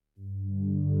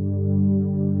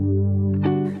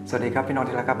สวัสดีครับพี่น้อง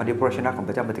ที่รักครับมาดูพระวจนะของพ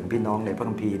ระเจ้ามาถึงพี่น้องในพระ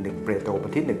คัมภีร์1เปโตรบ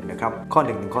ทที่1นะครับข้อ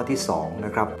1ถึงข้อที่2น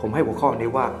ะครับผมให้หัวข้อนี้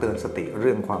ว่าเตือนสติเ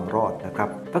รื่องความรอดนะครับ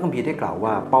พระคัมภีร์ได้กล่าว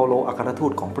ว่าเปาโลอัครทู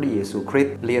ตของพระเยซูคริส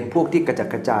ต์เรียนพวกที่กระจัด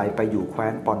กระจายไปอยู่แคว้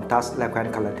นปอนตัสและแคว้น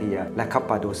คาลาเทียและคัป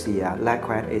ปาโดเซียและแค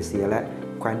ว้นเอเชียและ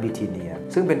แคว้นบิธิเนีย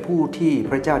ซึ่งเป็นผู้ที่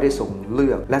พระเจ้าได้ทรงเลื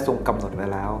อกและทรงกำหนดไว้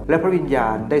แล้วและพระวิญญา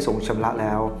ณได้ทรงชำระแ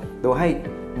ล้วโดยให้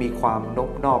มีความนอ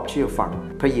บน้อมเชื่อฟัง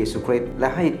พระเยซูคริสต์และ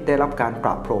ให้ได้รับการปร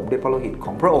าบพรมด้วยพระโลหิตข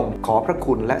องพระองค์ขอพระ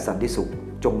คุณและสันติสุข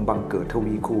จงบังเกิดท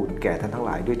วีคูณแก่ท่านทั้งห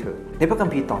ลายด้วยเถิดในพระคัม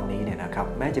ภีร์ตอนนี้เนี่ยนะครับ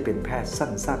แม้จะเป็นแค่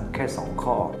สั้นๆแค่2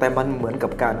ข้อแต่มันเหมือนกั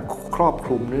บการครอบค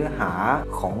ลุมเนื้อหา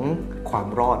ของความ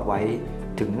รอดไว้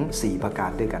ถึง4ประกา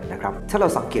รด้วยกันนะครับถ้าเรา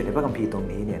สังเกตในพระคัมภีร์ตรง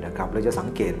นี้เนี่ยนะครับเราจะสัง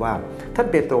เกตว่าท่าน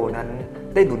เปโตรนั้น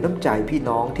ได้หนุนน้ำใจพี่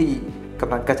น้องที่ก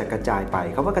ำลังกระจัดกระจายไป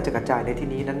คำว่ากระจัดกระจายในที่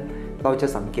นี้นั้นเราจะ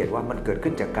สังเกตว่ามันเกิด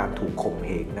ขึ้นจากการถูกข่มเ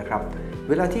หงนะครับ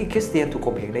เวลาที่คริสเตียนถูก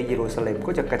ข่มเหงในเยรูซาเล็ม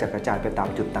ก็จะกระจัดกระจายไปตาม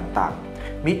จุดต่าง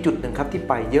ๆมีจุดหนึ่งครับที่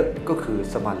ไปเยอะก็คือ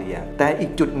สมาเรียแต่อี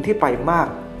กจุดนึงที่ไปมาก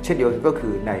เช่นเดียวกันก็คื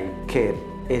อในเขต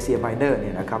เอเชียไมเนอร์เ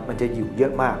นี่ยนะครับมันจะอยู่เยอ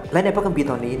ะมากและในพระคัมภีร์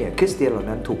ตอนนี้เนี่ยคริสเตียนเหล่า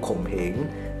นั้นถูกข่มเหง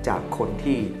จากคน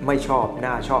ที่ไม่ชอบห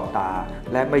น้าชอบตา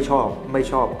และไม่ชอบ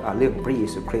เรื่องพระเย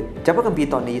ซูคริสต์จากพระคัมภีร์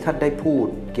ตอนนี้ท่านได้พูด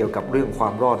เกี่ยวกับเรื่องควา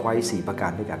มรอดไว้4ประกา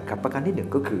รด้วยกันครับประการที่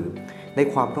1ก็คือใน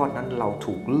ความรอดนั้นเรา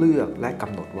ถูกเลือกและก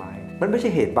ำหนดไว้มันไม่ใช่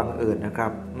เหตุบังเอิญนะครั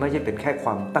บไม่ใช่เป็นแค่คว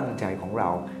ามตั้งใจของเรา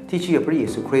ที่เชื่อพระเย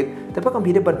ซูคริสต์แต่พระคัมภี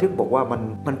ร์ได้บันทึกบอกว่า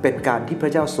มันเป็นการที่พร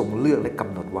ะเจ้าทรงเลือกและก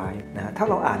ำหนดไว้นะถ้า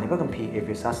เราอ่านในพระคัมภีร์เอเฟ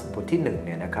ซัสบทที่1เ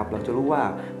นี่ยนะครับเราจะรู้ว่า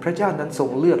พระเจ้านั้นทรง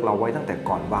เลือกเราไว้ตั้งแต่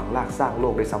ก่อนวางรากสร้างโล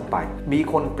กได้ซ้ำไปมี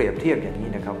คนเปรียบเทียบอย่างนี้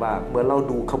นะครับว่าเมื่อเรา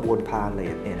ดูขบวนพาเหร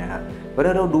ดเนี่ยนะฮะเวล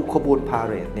าเราดูขบวนพาเ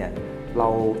หรดเนี่ยเรา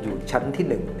อยู่ชั้นที่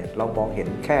1เนี่ยเรามองเห็น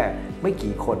แค่ไม่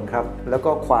กี่คนครับแล้ว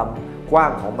ก็ความกว้า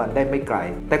งของมันได้ไม่ไกล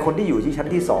แต่คนที่อยู่ที่ชั้น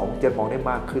ที่2จะมองได้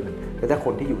มากขึ้นแต่ถ้าค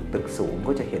นที่อยู่ตึกสูง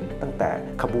ก็จะเห็นตั้งแต่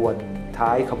ขบวนท้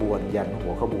ายขบวนยันหั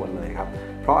วขบวนเลยครับ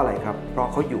เพราะอะไรครับเพราะ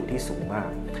เขาอยู่ที่สูงมาก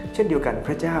เช่นเดียวกันพ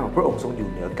ระเจ้าพระองค์ทรงอยู่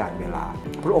เหนือการเวลา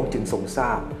พระองค์จึงทรงทร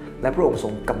าบและพระองค์ทร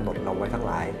งกำหนดเราไว้ทั้ง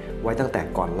หลายไว้ตั้งแต่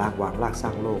ก่อนวางรากสร้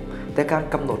างโลกแต่การ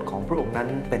กำหนดของพระองค์นั้น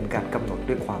เป็นการกำหนด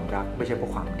ด้วยความรักไม่ใช่เพรา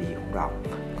ะความดีของเรา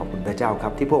ขอบคุณพระเจ้าครั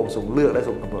บที่พระองค์ทรงเลือกและท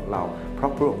รงกำหนดเราเพรา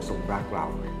ะพระองค์ทรงรักเรา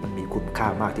มันมีคุณค่า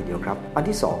มากทีเดียวครับอัน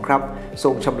ที่2ครับทร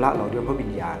งชำระเราด้วยพระวิ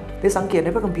ญญาณได้สังเกตใน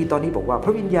พระคัมภีร์ตอนนี้บอกว่าพร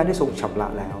ะวิญญาณได้ทรงชำระ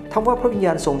แล้วคำว่าพระวิญญ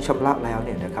าณทรงชำระแล้วเ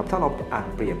นี่ยนะครับถ้าเราอ่าน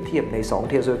เปรียบเทียบใน2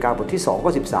เทสโลนิกาบทที่2ข้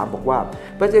อ13บอกว่า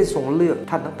พระเจ้าทรงเลือก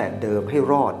ท่านตั้งแต่เดิมให้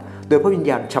รอดโดยพระวิญ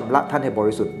ญาณชำระท่านให้บ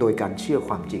ริสุทธิ์โดยการเชื่อค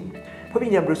วามจริงพระวิ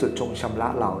ญญาณบริสุทธิ์ทรงชำระ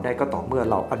เราได้ก็ต่อเมื่อ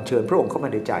เราอัญเชิญพระองค์เข้ามา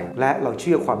ในใจและเราเ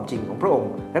ชื่อความจริงของพระองค์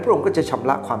และพระองค์ก็จะชำ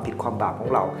ระความผิดความบาปของ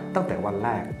เราตั้งแต่วันแร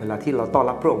กเวลาที่เราต้อน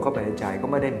รับพระองค์เข้ามาในใจก็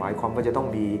ไม่ได้หมายความว่าจะต้อง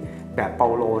มีแบบเปา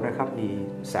โลนะครับมี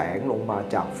แสงลงมา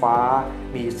จากฟ้า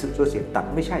มีเสียงตัด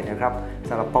ไม่ใช่นะครับ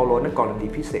สำหรับเปาโลนั้นกรณี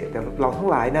พิเศษแต่เราทั้ง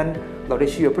หลายนั้นเราได้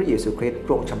เชื่อพระเยซูคริสต์พ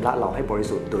ระองค์ชำระเราให้บริ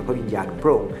สุทธิ์โดยพระวิญญาณของพร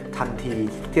ะองค์ทันที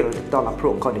ที่เราต้อนรับพระ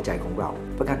องค์เข้าในใจของเรา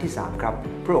ประการที่3ครับ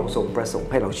พระองค์ทรงประสงค์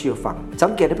ให้เราเชื่อฟังสั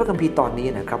งเกตในพระคัมภีร์ตอนนี้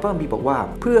นะครับพระคัมภีร์บอกว่า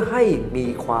เพื่อให้มี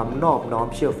ความนอบน้อม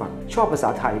เชื่อฟังชอบภาษา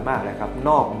ไทยมากเลยครับน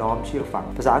อบน้อมเชื่อฟัง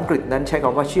ภาษาอังกฤษนั้นใช้ค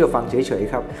ำว่าเชื่อฟังเฉย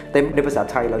ๆครับแต่ในภาษา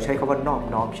ไทยเราใช้คำว่านอบ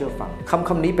น้อมเชื่อฟัง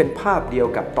คำนี้เป็นภาพเดียว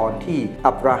กับตอนที่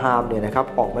อับราฮัมเนี่ยนะครับ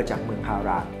ออกมาจากเมืองฮาร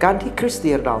านการที่คริสเ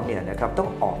ตียนเราเนี่ยนะครับต้อง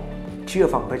ออกเชื่อ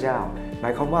ฟังพระเจ้าหม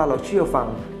ายความว่าเราเชื่อฟัง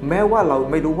แม้ว่าเรา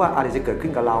ไม่รู้ว่าอะไรจะเกิดขึ้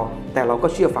นกับเราแต่เราก็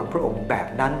เชื่อฟังพระองค์แบบ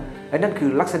นั้นและนั่นคือ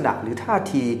ลักษณะหรือท่า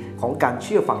ทีของการเ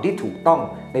ชื่อฟังที่ถูกต้อง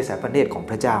ในสายพระเนตรของ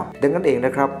พระเจ้าดังนั้นเองน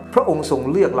ะครับพระองค์ทรง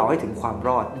เลือกเราให้ถึงความร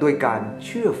อดด้วยการเ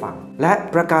ชื่อฟังและ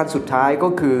ประการสุดท้ายก็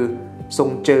คือทรง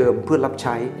เจิมเพื่อรับใ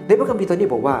ช้ในพระคัมภีร์ตอนนี้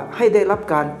บอกว่าให้ได้รับ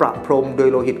การประพรมโดย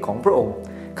โลหิตของพระองค์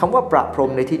คำว่าประพร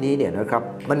มในที่นี้เนี่ยนะครับ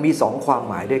มันมี2ความ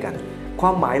หมายด้วยกันคว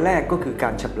ามหมายแรกก็คือก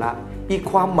ารชำระอีก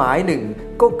ความหมายหนึ่ง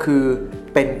ก็คือ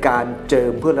เป็นการเจิ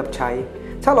มเพื่อรับใช้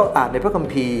ถ้าเราอ่านในพระคัม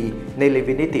ภีร์ในเล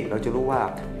วีนิติเราจะรู้ว่า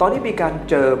ตอนนี้มีการ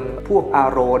เจิมพวกอา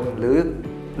โรนหรือ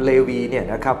เลวีเนี่ย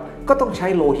นะครับก็ต้องใช้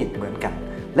โลหิตเหมือนกัน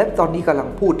และตอนนี้กำลัง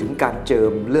พูดถึงการเจิ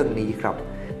มเรื่องนี้ครับ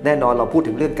แน่นอนเราพูด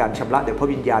ถึงเรื่องการชำระโดยพระ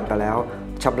วิญญาณไปแล้ว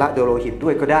ชำระโดยโลหิตด้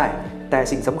วยก็ได้แต่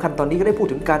สิ่งสำคัญตอนนี้ก็ได้พูด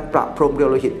ถึงการประพรมโดย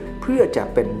โลหิตเพื่อจะ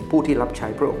เป็นผู้ที่รับใช้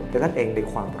พระองค์แต่ท่านเองใน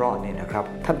ความรอดเนี่ยนะครับ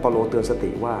ท่านเปาโลเตือนส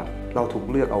ติว่าเราถูก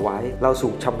เลือกเอาไว้เราถู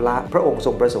กชำระพระองค์ท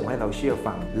รงประสงค์ให้เราเชื่อ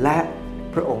ฟังและ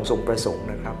พระองค์ทรงประสงค์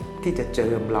นะครับที่จะเจิ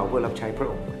มเราเพื่อรับใช้พระ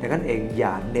องค์ดังนั้นเองอ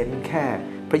ย่าเน้นแค่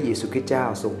พระเยซูคริสต์เจ้า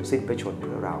ทรงสิ้นพระชนม์เ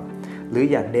พื่อเราหรือ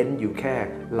อย่าเน้นอยู่แค่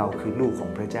เราคือลูกขอ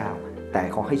งพระเจ้าแต่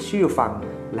ขอให้เชื่อฟัง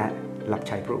และรับใ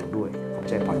ช้พระองค์ด้วยขอบ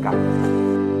ใจพรครับ